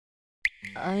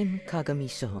I'm Kagami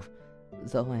Sho.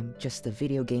 Though I'm just a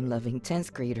video game loving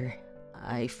 10th grader,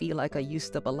 I feel like I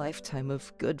used up a lifetime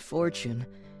of good fortune.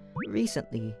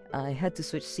 Recently, I had to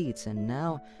switch seats and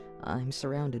now I'm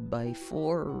surrounded by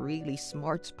 4 really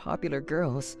smart, popular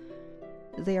girls.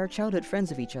 They are childhood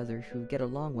friends of each other who get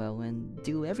along well and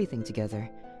do everything together.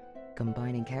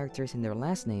 Combining characters in their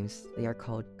last names, they are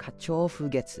called Kacho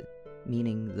Fugetsu,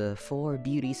 meaning the 4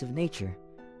 beauties of nature: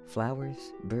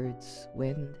 flowers, birds,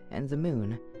 wind, and the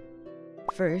moon.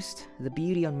 First, the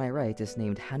beauty on my right is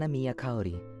named Hanamiya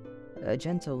Kaori, a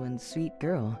gentle and sweet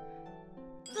girl.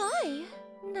 Hi,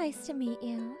 nice to meet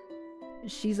you.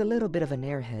 She's a little bit of an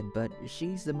airhead, but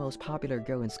she's the most popular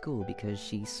girl in school because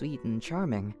she's sweet and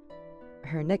charming.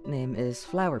 Her nickname is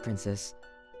Flower Princess.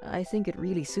 I think it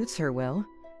really suits her well.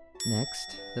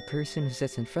 Next, the person who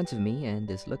sits in front of me and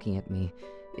is looking at me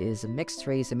is a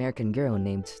mixed-race American girl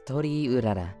named Tori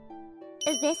Urara.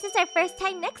 This is our first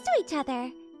time next to each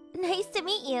other. Nice to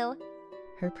meet you.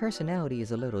 Her personality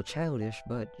is a little childish,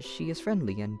 but she is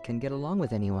friendly and can get along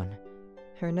with anyone.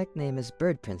 Her nickname is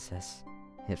Bird Princess.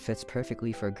 It fits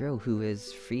perfectly for a girl who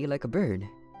is free like a bird.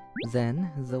 Then,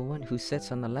 the one who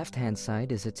sits on the left-hand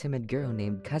side is a timid girl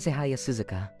named Kazehaya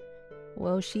Suzuka.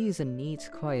 While she is a neat,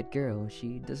 quiet girl,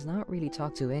 she does not really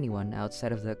talk to anyone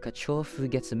outside of the Kacho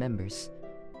Fugetsu members.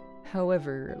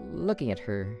 However, looking at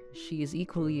her, she is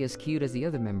equally as cute as the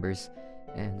other members,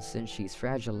 and since she's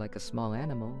fragile like a small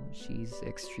animal, she's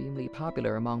extremely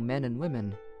popular among men and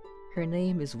women. Her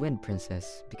name is Wind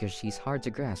Princess because she's hard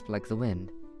to grasp like the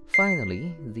wind.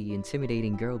 Finally, the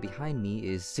intimidating girl behind me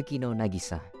is Tsukino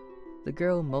Nagisa, the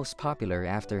girl most popular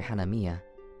after Hanamiya.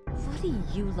 What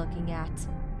are you looking at?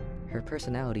 Her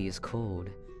personality is cold.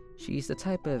 She's the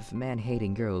type of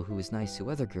man-hating girl who is nice to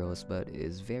other girls but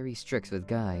is very strict with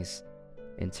guys.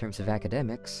 In terms of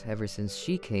academics, ever since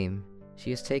she came, she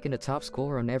has taken a top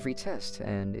score on every test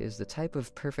and is the type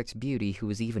of perfect beauty who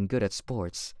is even good at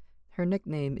sports. Her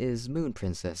nickname is Moon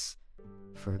Princess.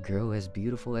 For a girl as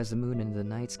beautiful as the moon in the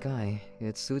night sky,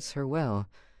 it suits her well.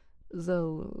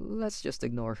 Though, let's just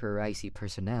ignore her icy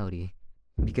personality.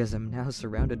 Because I'm now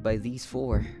surrounded by these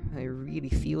 4, I really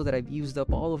feel that I've used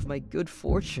up all of my good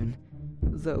fortune.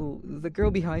 Though, the girl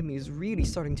behind me is really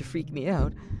starting to freak me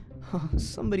out. Oh,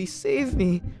 somebody save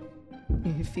me!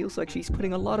 It feels like she's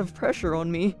putting a lot of pressure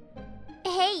on me.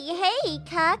 Hey,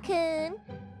 Kakun.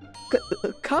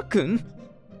 Kakun?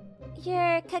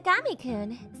 You're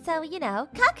Kagami-kun, so you know,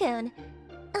 Kakun.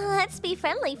 Let's be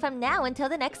friendly from now until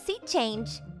the next seat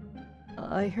change.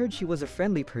 I heard she was a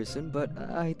friendly person, but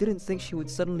I didn't think she would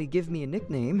suddenly give me a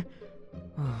nickname.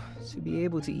 Oh, to be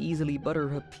able to easily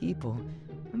butter up people.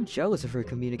 I'm jealous of her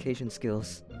communication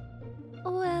skills.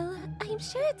 Well, I'm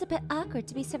sure it's a bit awkward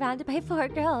to be surrounded by 4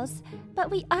 girls,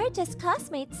 but we are just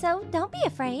classmates, so don't be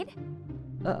afraid.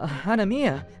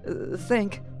 Hanamiya,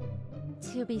 thank...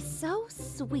 To be so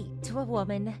sweet to a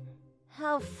woman.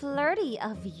 How flirty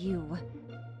of you.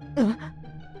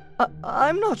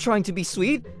 I'm not trying to be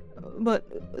sweet,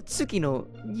 but Tsukino,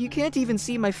 you can't even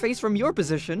see my face from your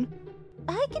position.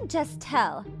 I can just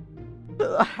tell.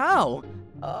 How?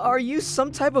 Are you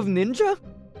some type of ninja?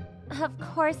 Of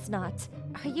course not.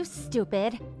 Are you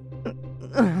stupid?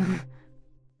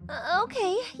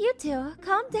 Okay, you two,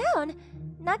 calm down.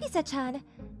 Nagisa-chan,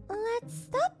 let's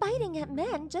stop biting at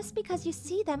men just because you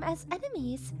see them as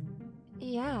enemies.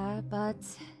 Yeah, but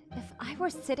if I were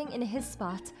sitting in his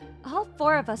spot, all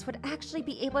 4 of us would actually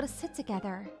be able to sit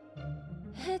together.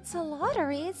 It's a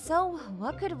lottery, so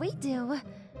what could we do?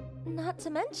 Not to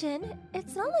mention,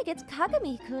 it's not like it's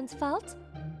Kagami-kun's fault.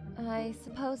 I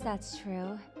suppose that's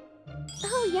true.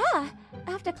 Oh yeah!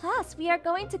 After class, we are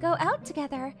going to go out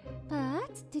together.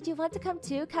 But, did you want to come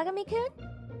too, Kagami-kun?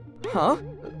 Huh?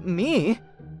 Me?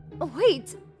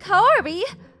 Wait, Kaori!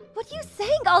 What are you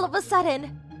saying all of a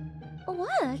sudden?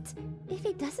 What? If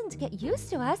he doesn't get used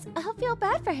to us, I'll feel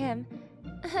bad for him.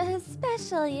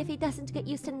 Especially if he doesn't get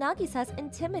used to Nagisa's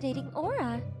intimidating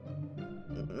aura.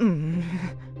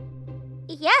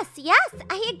 Yes,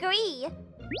 I agree!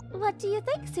 What do you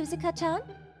think, Suzuka-chan?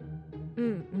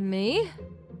 Me?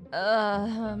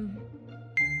 I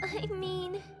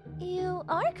mean, you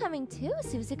are coming too,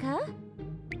 Suzuka.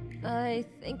 I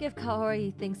think if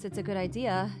Kaori thinks it's a good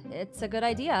idea, it's a good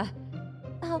idea.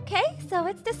 Okay, so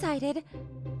it's decided.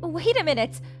 Wait a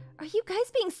minute! Are you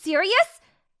guys being serious?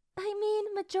 I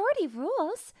mean, majority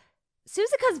rules.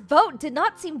 Suzuka's vote did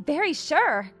not seem very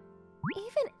sure.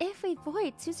 Even if we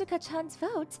void Suzuka-chan's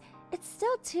vote, it's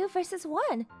still 2 versus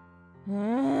 1.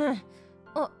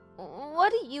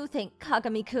 What do you think,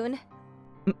 Kagami-kun?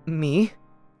 Me?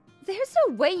 There's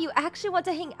no way you actually want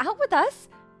to hang out with us.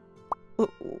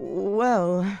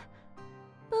 Well...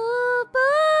 Boo-boo!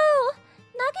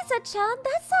 Nagisa-chan,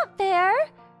 that's not fair!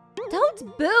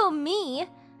 Don't boo me!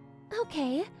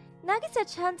 Okay,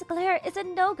 Nagisa-chan's glare is a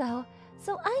no-go,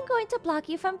 so I'm going to block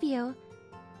you from view.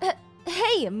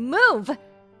 Hey, move!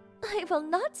 I will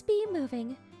not be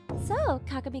moving. So,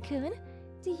 Kagami-kun,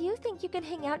 do you think you can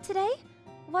hang out today?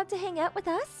 Want to hang out with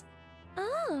us?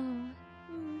 Oh,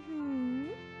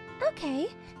 Okay,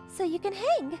 so you can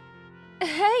hang.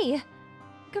 Hey!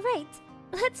 Great,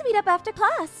 let's meet up after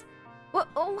class. Wait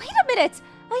a minute!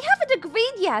 I haven't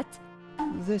agreed yet!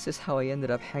 This is how I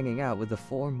ended up hanging out with the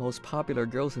 4 most popular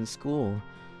girls in school.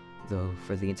 Though,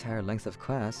 for the entire length of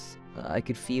class, I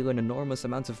could feel an enormous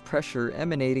amount of pressure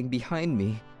emanating behind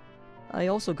me. I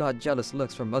also got jealous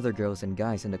looks from other girls and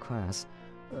guys in the class.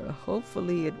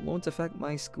 Hopefully it won't affect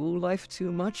my school life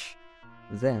too much.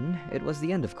 Then, it was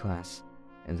the end of class,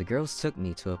 and the girls took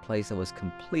me to a place that was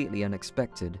completely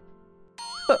unexpected.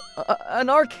 An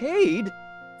arcade?!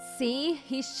 See?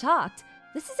 He's shocked.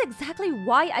 This is exactly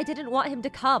why I didn't want him to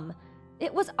come.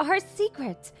 It was our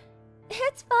secret.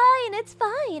 It's fine, it's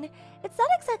fine. It's not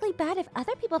exactly bad if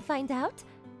other people find out.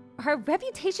 Our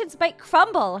reputations might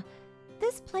crumble.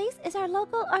 This place is our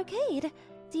local arcade.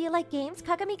 Do you like games,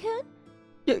 Kagami-kun?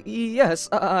 Yes,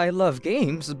 I love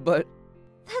games, but...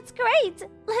 That's great!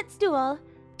 Let's duel.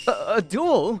 A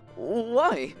duel?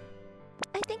 Why?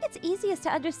 I think it's easiest to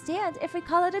understand if we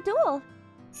call it a duel.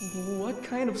 What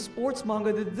kind of sports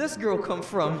manga did this girl come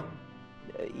from?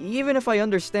 Even if I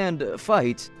understand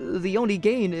fight, the only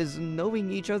gain is knowing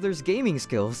each other's gaming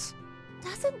skills.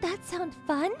 Doesn't that sound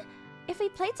fun? If we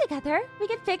play together, we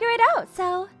can figure it out,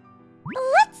 so...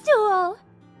 Let's duel!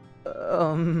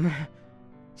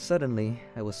 Suddenly,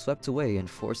 I was swept away and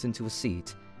forced into a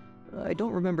seat. I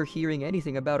don't remember hearing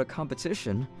anything about a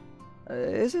competition.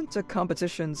 Isn't a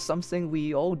competition something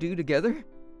we all do together?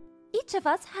 Each of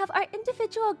us have our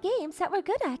individual games that we're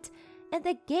good at, and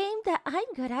the game that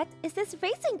I'm good at is this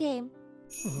racing game.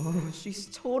 Oh, she's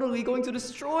totally going to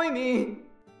destroy me!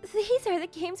 These are the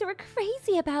games we're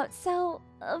crazy about, so,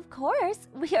 of course,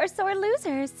 we are sore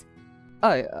losers.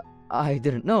 I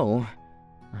didn't know.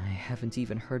 I haven't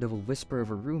even heard of a whisper of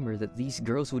a rumor that these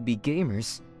girls would be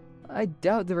gamers. I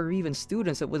doubt there are even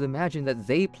students that would imagine that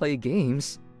they play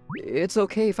games. It's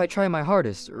okay if I try my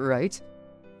hardest, right?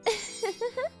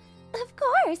 Of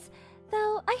course,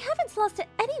 though I haven't lost to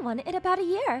anyone in about a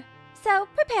year, so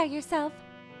prepare yourself.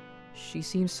 She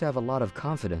seems to have a lot of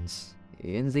confidence.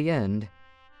 In the end...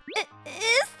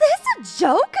 Is this a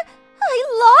joke? I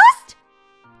lost?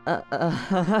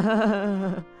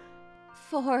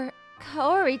 For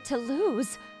Kaori to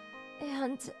lose,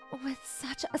 and with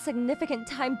such a significant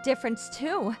time difference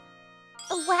too.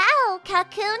 Wow,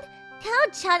 Kakun!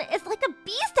 Kao-chan is like a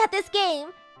beast at this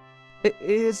game!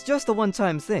 It's just a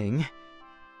one-time thing.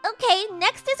 Okay,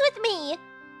 next is with me.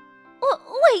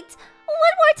 Wait,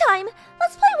 one more time!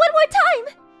 Let's play one more time!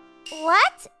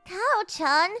 What?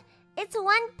 Kao-chan? It's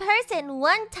one person,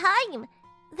 one time.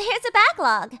 There's a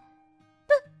backlog.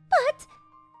 But...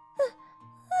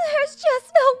 There's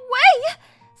just no way!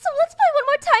 So let's play one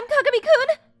more time, Kagami-kun!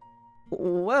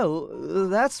 Well,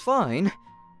 that's fine.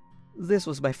 This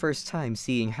was my first time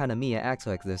seeing Hanamiya act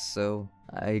like this, so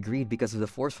I agreed because of the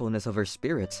forcefulness of her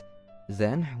spirit.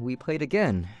 Then we played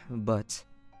again, but...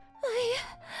 I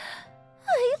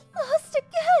lost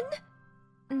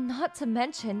again! Not to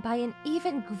mention by an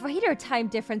even greater time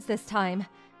difference this time.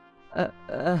 Again!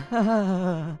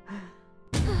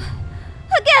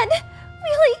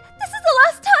 Really? This is the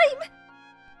last time!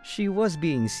 She was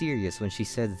being serious when she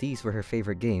said these were her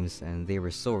favorite games and they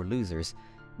were sore losers,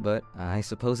 but I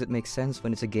suppose it makes sense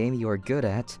when it's a game you are good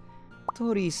at.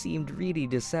 Tori seemed really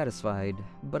dissatisfied,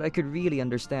 but I could really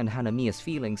understand Hanamiya's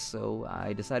feelings, so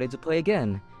I decided to play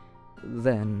again.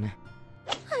 Then...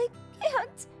 I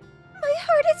can't. My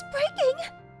heart is breaking!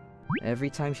 Every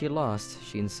time she lost,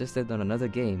 she insisted on another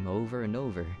game over and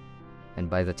over. And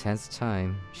by the 10th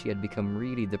time, she had become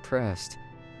really depressed.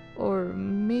 Or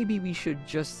maybe we should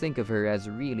just think of her as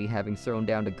really having thrown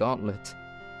down the gauntlet.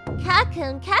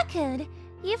 Kakun,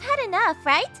 you've had enough,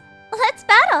 right? Let's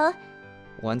battle!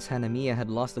 Once Hanamiya had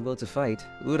lost the will to fight,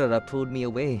 Urara pulled me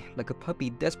away, like a puppy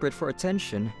desperate for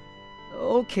attention.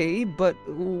 Okay, but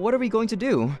what are we going to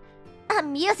do? A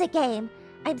music game!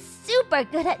 I'm super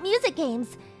good at music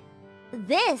games!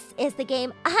 This is the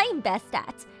game I'm best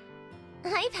at!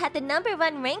 I've had the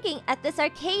 #1 ranking at this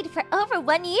arcade for over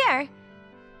 1 year!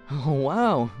 Oh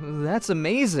wow, that's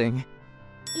amazing!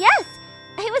 Yes!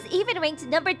 I was even ranked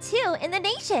 #2 in the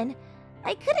nation!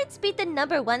 I couldn't beat the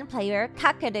 #1 player,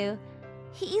 Kakaru.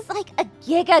 He's like a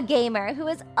giga gamer who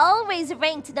is always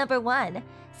ranked #1,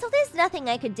 so there's nothing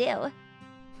I could do.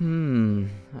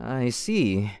 I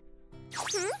see.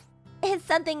 If Is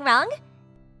something wrong?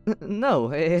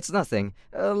 No, it's nothing.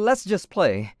 Let's just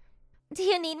play. Do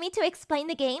you need me to explain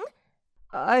the game?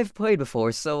 I've played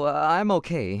before, so I'm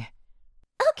okay.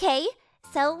 Okay,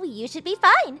 so you should be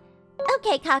fine.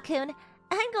 Okay, Kakun,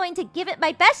 I'm going to give it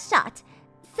my best shot.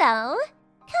 So,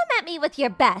 come at me with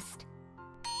your best.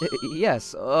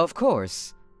 Yes, of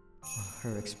course.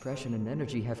 Her expression and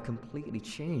energy have completely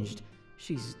changed.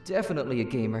 She's definitely a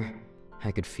gamer.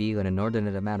 I could feel an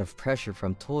inordinate amount of pressure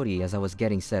from Tori as I was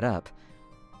getting set up.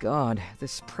 God,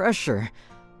 this pressure!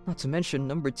 Not to mention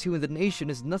number 2 in the nation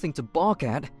is nothing to balk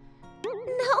at.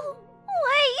 No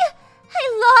way! I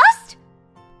lost?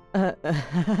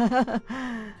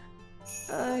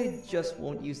 I just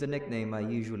won't use the nickname I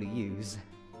usually use.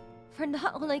 For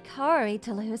not only Kaori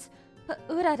to lose, but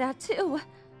Urara too.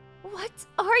 What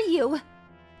are you?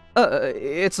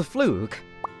 It's a fluke.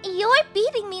 Your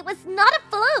beating me was not a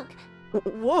fluke!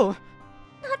 Whoa!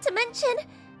 Not to mention,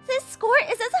 this score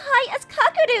is as high as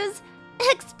Kakuru's!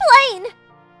 Explain!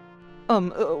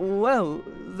 Well,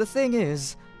 the thing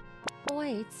is...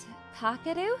 Wait,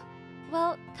 Kakadu?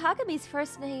 Well, Kagami's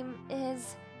first name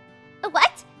is...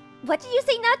 What? What did you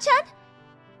say,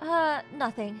 Nachan?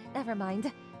 Nothing. Never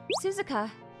mind. Suzuka,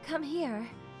 come here.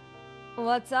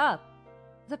 What's up?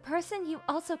 The person you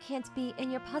also can't beat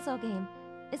in your puzzle game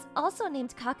is also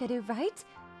named Kakadu, right?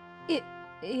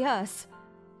 Yes.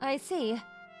 I see.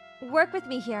 Work with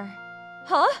me here.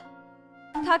 Huh?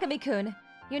 Kagami-kun,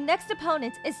 your next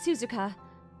opponent is Suzuka.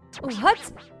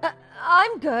 What?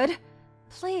 I'm good.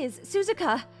 Please,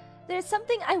 Suzuka, there's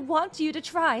something I want you to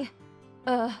try.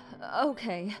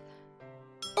 Okay.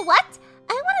 What?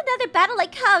 I want another battle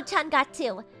like Kao-chan got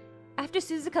to. After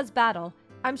Suzuka's battle,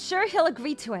 I'm sure he'll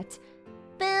agree to it.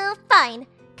 Boo, fine.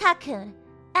 Kakun,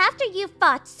 after you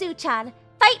fought Su-chan,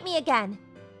 fight me again.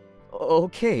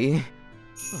 Okay.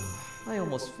 I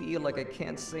almost feel like I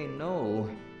can't say no.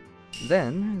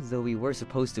 Then, though we were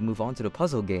supposed to move on to the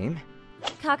puzzle game...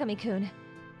 Kagami-kun,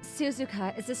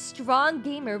 Suzuka is a strong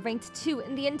gamer ranked 2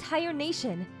 in the entire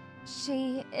nation.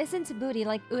 She isn't moody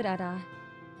like Urara.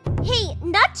 Hey,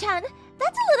 Nut-chan!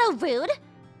 That's a little rude!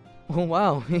 Oh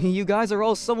wow, you guys are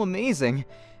all so amazing.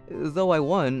 Though I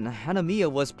won,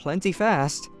 Hanamiya was plenty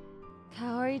fast.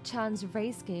 Kaori-chan's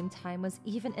race game time was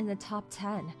even in the top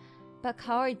 10. But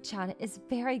Kaori-chan is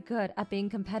very good at being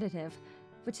competitive,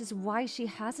 which is why she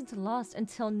hasn't lost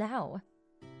until now.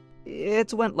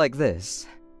 It went like this.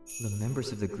 The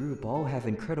members of the group all have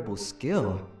incredible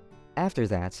skill. After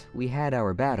that, we had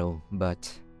our battle,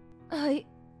 but... I...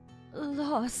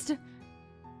 lost.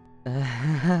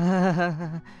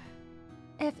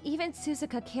 If even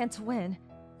Suzuka can't win,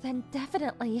 then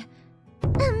definitely...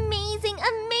 Amazing,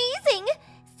 amazing!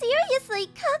 Seriously,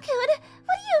 Kakun,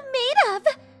 what are you made of?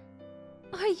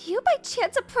 Are you by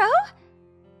chance a pro?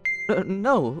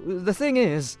 No, the thing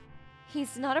is...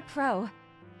 He's not a pro.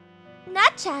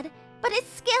 Not Chad, but his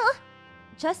skill...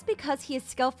 Just because he is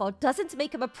skillful doesn't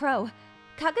make him a pro.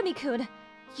 Kagami-kun,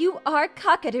 you are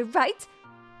Kakadu, right?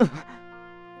 No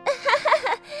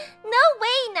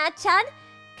way, Nachan!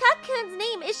 Kakun's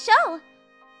name is Sho!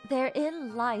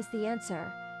 Therein lies the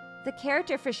answer. The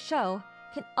character for Sho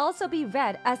can also be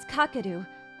read as Kakadu.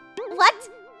 What?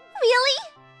 Really?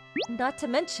 Not to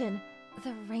mention,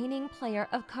 the reigning player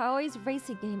of Kaori's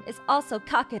racing game is also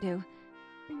Kakadu.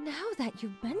 Now that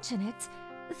you mention it,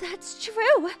 that's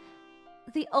true!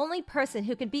 The only person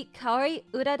who can beat Kaori,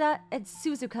 Urara, and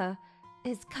Suzuka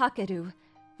is Kakadu.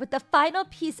 With the final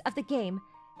piece of the game,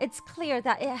 it's clear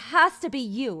that it has to be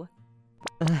you.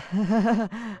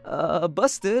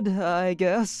 Busted, I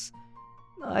guess.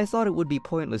 I thought it would be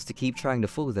pointless to keep trying to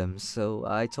fool them, so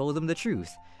I told them the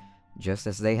truth. Just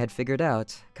as they had figured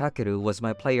out, Kakeru was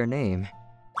my player name.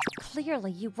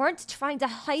 Clearly, you weren't trying to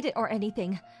hide it or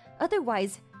anything.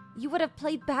 Otherwise, you would have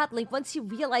played badly once you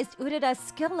realized Urara's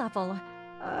skill level.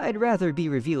 I'd rather be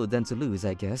revealed than to lose,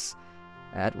 I guess.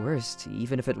 At worst,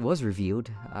 even if it was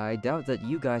revealed, I doubt that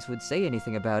you guys would say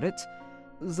anything about it.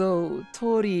 Though,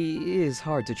 Tori is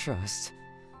hard to trust.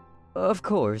 Of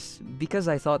course, because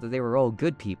I thought that they were all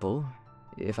good people,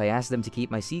 if I asked them to keep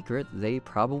my secret, they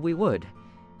probably would.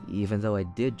 Even though I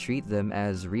did treat them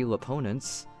as real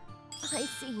opponents. I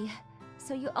see.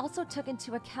 So you also took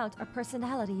into account our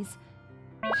personalities.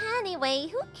 Anyway,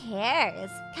 who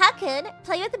cares? Kakun,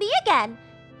 play with me again!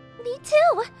 Me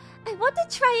too! I want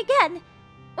to try again!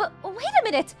 Wait a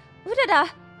minute! Urara!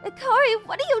 Kaori,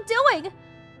 what are you doing?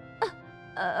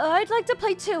 I'd like to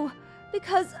play too,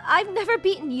 because I've never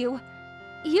beaten you.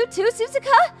 You too,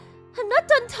 Suzuka? I'm not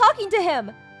done talking to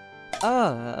him!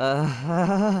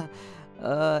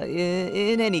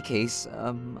 In any case,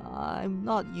 I'm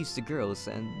not used to girls,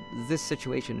 and this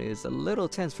situation is a little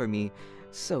tense for me,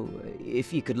 so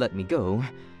if you could let me go.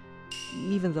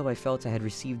 Even though I felt I had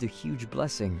received a huge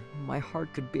blessing, my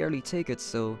heart could barely take it,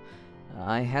 so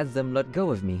I had them let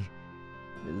go of me.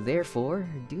 Therefore,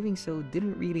 doing so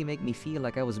didn't really make me feel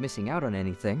like I was missing out on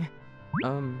anything.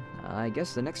 I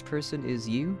guess the next person is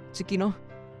you, Tsukino?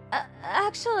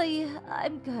 Actually,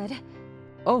 I'm good.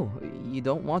 Oh, you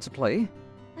don't want to play?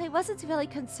 I wasn't really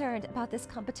concerned about this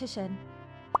competition.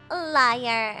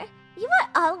 Liar! You are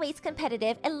always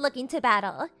competitive and looking to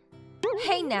battle.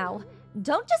 Hey now,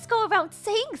 don't just go around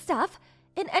saying stuff!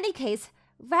 In any case,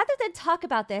 rather than talk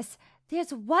about this,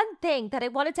 there's one thing that I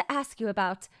wanted to ask you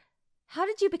about. How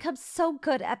did you become so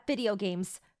good at video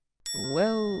games?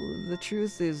 Well, the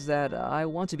truth is that I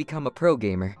want to become a pro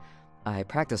gamer. I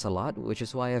practice a lot, which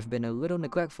is why I've been a little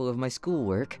neglectful of my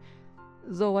schoolwork.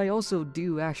 Though I also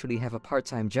do actually have a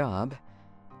part-time job.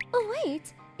 Oh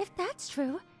wait, if that's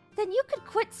true, then you could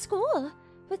quit school.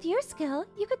 With your skill,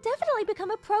 you could definitely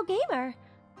become a pro gamer.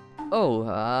 Oh,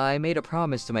 I made a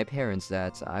promise to my parents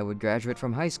that I would graduate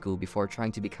from high school before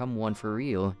trying to become one for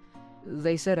real.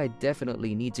 They said I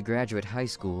definitely need to graduate high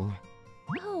school.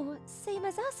 Oh, same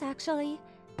as us actually.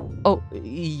 Oh,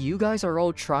 you guys are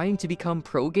all trying to become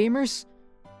pro gamers?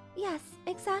 Yes,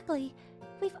 exactly.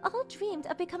 We've all dreamed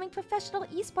of becoming professional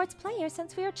esports players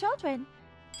since we were children.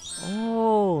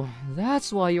 Oh,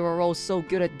 that's why you are all so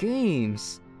good at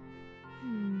games.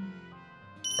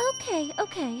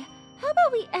 Okay. How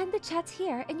about we end the chats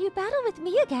here and you battle with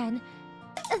me again?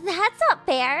 That's not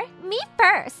fair. Me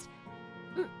first.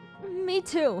 Me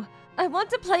too. I want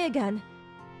to play again.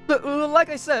 Like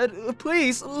I said,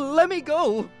 please, let me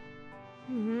go!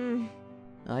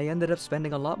 I ended up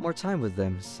spending a lot more time with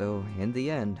them, so in the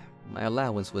end, my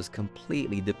allowance was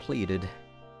completely depleted.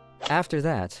 After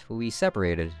that, we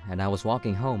separated, and I was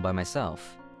walking home by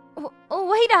myself.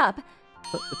 Wait up!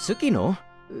 Tsukino?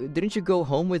 Didn't you go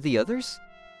home with the others?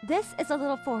 This is a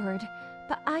little forward,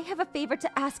 but I have a favor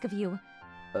to ask of you.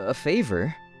 A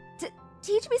favor?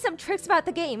 Teach me some tricks about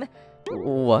the game.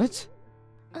 What?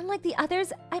 Unlike the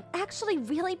others, I'm actually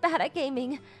really bad at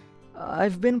gaming.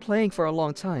 I've been playing for a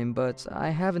long time, but I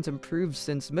haven't improved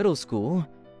since middle school.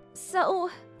 So,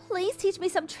 please teach me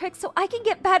some tricks so I can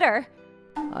get better.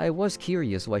 I was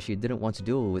curious why she didn't want to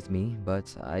duel with me,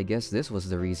 but I guess this was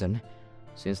the reason.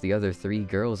 Since the other 3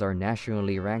 girls are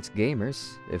nationally ranked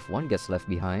gamers, if one gets left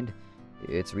behind,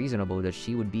 it's reasonable that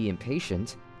she would be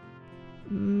impatient.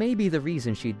 Maybe the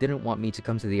reason she didn't want me to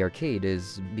come to the arcade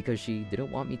is because she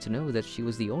didn't want me to know that she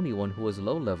was the only one who was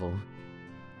low level.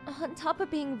 On top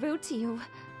of being rude to you,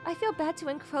 I feel bad to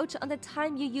encroach on the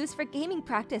time you use for gaming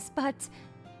practice, but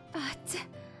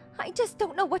I just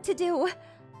don't know what to do.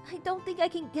 I don't think I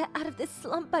can get out of this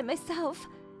slump by myself.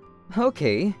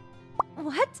 Okay.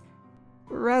 What?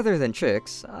 Rather than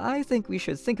tricks, I think we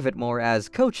should think of it more as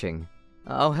coaching.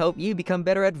 I'll help you become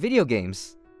better at video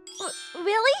games.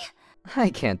 Really? I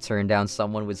can't turn down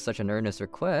someone with such an earnest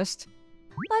request.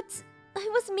 But I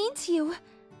was mean to you.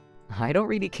 I don't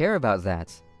really care about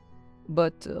that.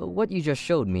 But what you just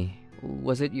showed me,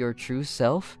 was it your true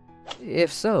self?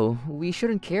 If so, we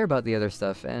shouldn't care about the other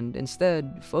stuff and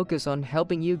instead focus on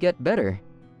helping you get better.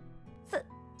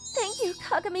 Thank you,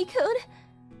 Kagami-kun.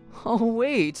 Oh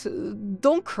wait,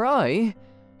 don't cry.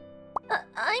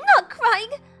 I'm not crying.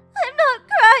 I'm not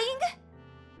crying.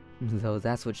 Though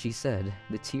that's what she said,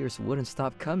 the tears wouldn't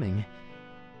stop coming.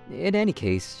 In any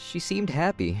case, she seemed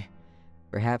happy.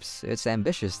 Perhaps it's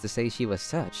ambitious to say she was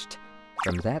touched.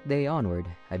 From that day onward,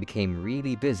 I became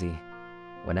really busy.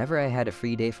 Whenever I had a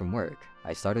free day from work,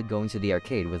 I started going to the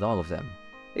arcade with all of them.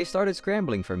 They started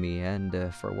scrambling for me,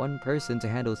 and for one person to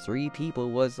handle 3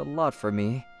 people was a lot for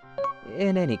me.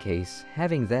 In any case,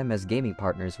 having them as gaming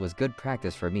partners was good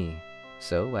practice for me,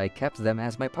 so I kept them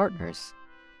as my partners.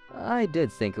 I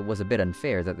did think it was a bit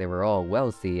unfair that they were all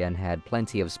wealthy and had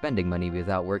plenty of spending money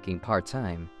without working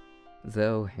part-time.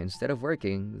 Though, instead of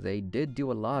working, they did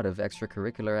do a lot of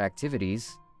extracurricular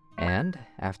activities. And,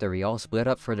 after we all split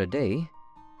up for the day...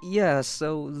 Yeah,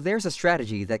 so there's a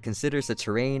strategy that considers the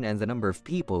terrain and the number of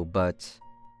people, but...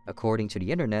 According to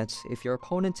the internet, if your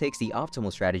opponent takes the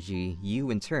optimal strategy,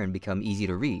 you in turn become easy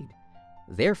to read.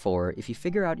 Therefore, if you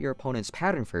figure out your opponent's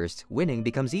pattern first, winning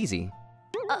becomes easy.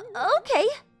 Okay,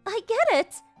 I get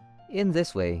it. In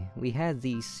this way, we had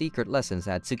these secret lessons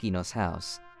at Tsukino's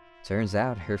house. Turns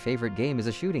out her favorite game is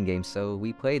a shooting game, so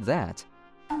we played that.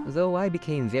 Though I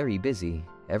became very busy,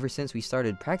 ever since we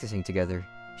started practicing together,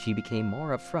 she became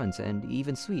more upfront and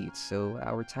even sweet, so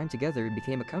our time together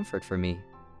became a comfort for me.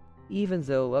 Even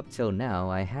though up till now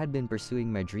I had been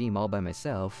pursuing my dream all by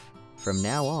myself, From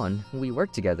now on, we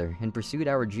worked together and pursued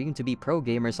our dream to be pro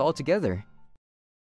gamers all together.